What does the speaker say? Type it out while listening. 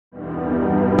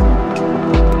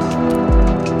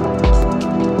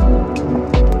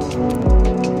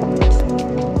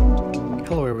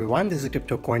everyone, this is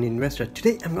Arbitao Coin investor.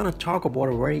 Today I'm going to talk about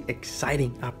a very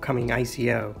exciting upcoming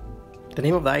ICO. The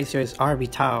name of the ICO is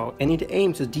Arbitao and it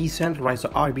aims to decentralize the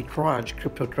arbitrage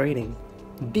crypto trading.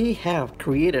 They have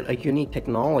created a unique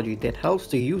technology that helps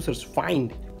the users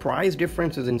find price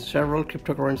differences in several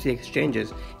cryptocurrency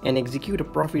exchanges and execute a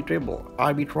profitable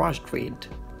arbitrage trade.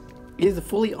 It is a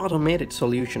fully automated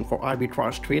solution for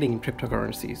arbitrage trading in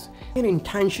cryptocurrencies. Their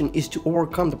intention is to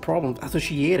overcome the problems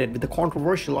associated with the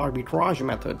controversial arbitrage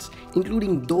methods,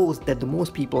 including those that the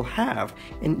most people have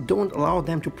and don't allow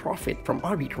them to profit from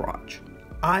arbitrage.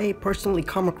 I personally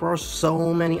come across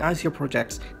so many ICO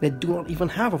projects that do not even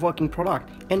have a working product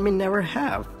and may never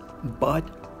have.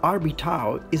 But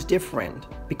Arbitao is different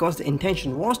because the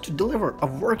intention was to deliver a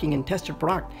working and tested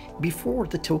product before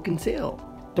the token sale.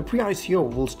 The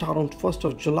pre-ICO will start on 1st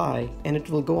of July and it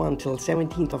will go until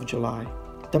 17th of July.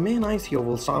 The main ICO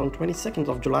will start on 22nd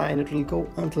of July and it will go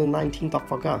until 19th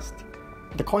of August.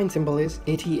 The coin symbol is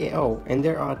ATAO and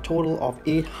there are a total of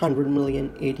 800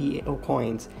 million ATAO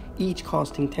coins, each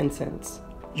costing 10 cents.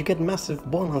 You get massive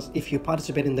bonus if you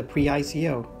participate in the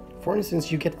pre-ICO. For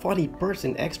instance, you get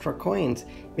 40% extra coins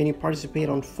when you participate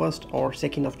on 1st or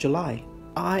 2nd of July.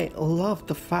 I love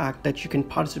the fact that you can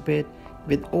participate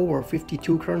with over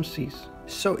 52 currencies.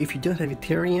 So if you don't have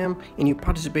Ethereum and you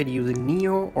participate using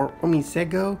Neo or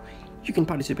Omisego, you can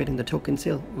participate in the token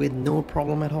sale with no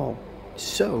problem at all.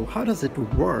 So how does it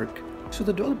work? So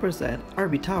the developers at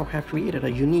Arbitao have created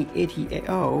a unique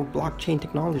ATAO blockchain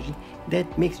technology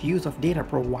that makes use of data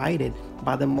provided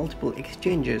by the multiple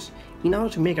exchanges in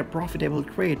order to make a profitable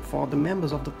trade for the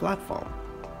members of the platform.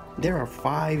 There are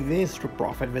 5 ways to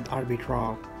profit with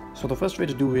Arbitao. So the first way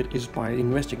to do it is by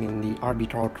investing in the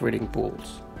Arbitao trading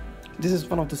pools. This is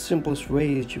one of the simplest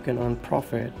ways you can earn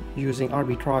profit using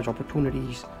arbitrage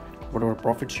opportunities. Whatever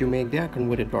profits you make, they are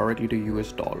converted directly to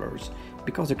US dollars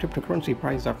because the cryptocurrency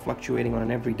prices are fluctuating on an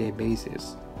everyday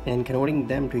basis, and converting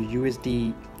them to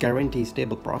USD guarantees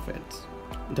stable profits.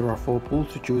 There are 4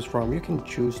 pools to choose from. You can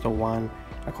choose the one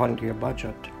according to your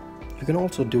budget. You can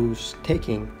also do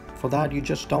staking. For that, you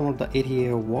just download the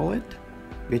ATAO wallet,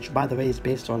 which by the way is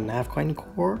based on Navcoin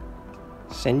core.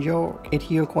 Send your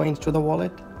ATAO coins to the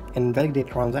wallet and validate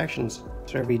transactions.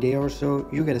 So every day or so,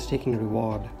 you get a staking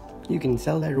reward. You can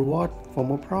sell that reward for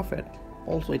more profit.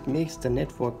 Also, it makes the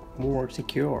network more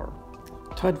secure.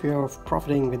 Third way of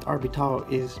profiting with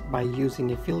Arbitao is by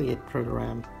using affiliate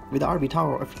program. With the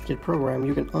Arbitao affiliate program,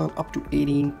 you can earn up to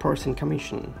 18%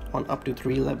 commission on up to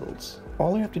 3 levels.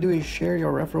 All you have to do is share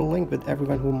your referral link with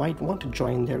everyone who might want to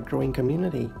join their growing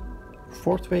community.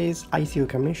 Fourth way is ICO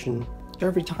commission.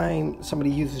 Every time somebody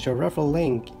uses your referral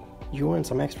link, you earn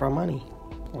some extra money.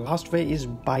 Last way is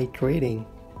by trading.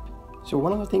 So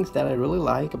one of the things that I really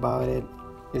like about it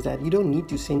is that you don't need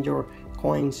to send your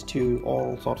coins to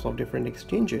all sorts of different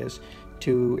exchanges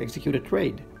to execute a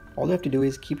trade. All you have to do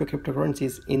is keep your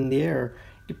cryptocurrencies in their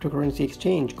cryptocurrency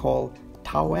exchange called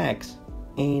ATAO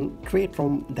and trade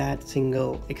from that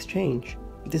single exchange.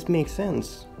 This makes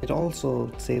sense. It also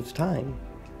saves time.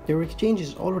 Your exchange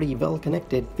is already well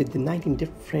connected with the 19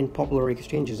 different popular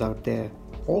exchanges out there.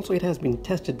 Also, it has been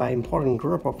tested by an important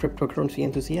group of cryptocurrency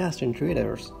enthusiasts and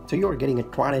traders. So you are getting a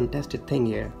tried and tested thing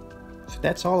here. So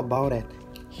that's all about it.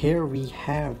 Here we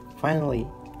have finally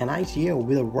an ICO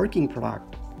with a working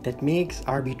product that makes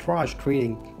arbitrage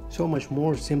trading so much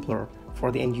more simpler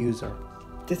for the end user.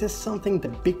 This is something the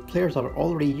big players are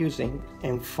already using,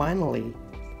 and finally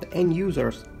the end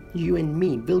users, you and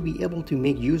me, will be able to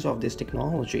make use of this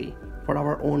technology for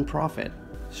our own profit.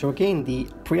 So again, the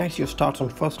pre-ICO starts on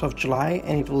 1st of July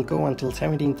and it will go until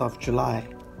 17th of July.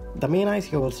 The main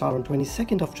ICO will start on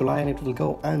 22nd of July and it will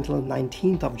go until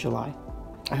 19th of July.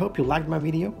 I hope you liked my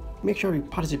video. Make sure you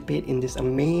participate in this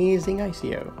amazing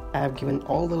ICO. I have given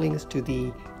all the links to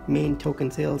the main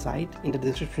token sale site in the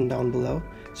description down below,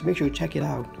 so make sure you check it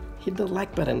out. Hit the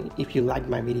like button if you liked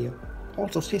my video.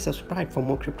 Also stay subscribed for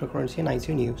more cryptocurrency and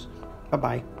ICO news. Bye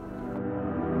bye.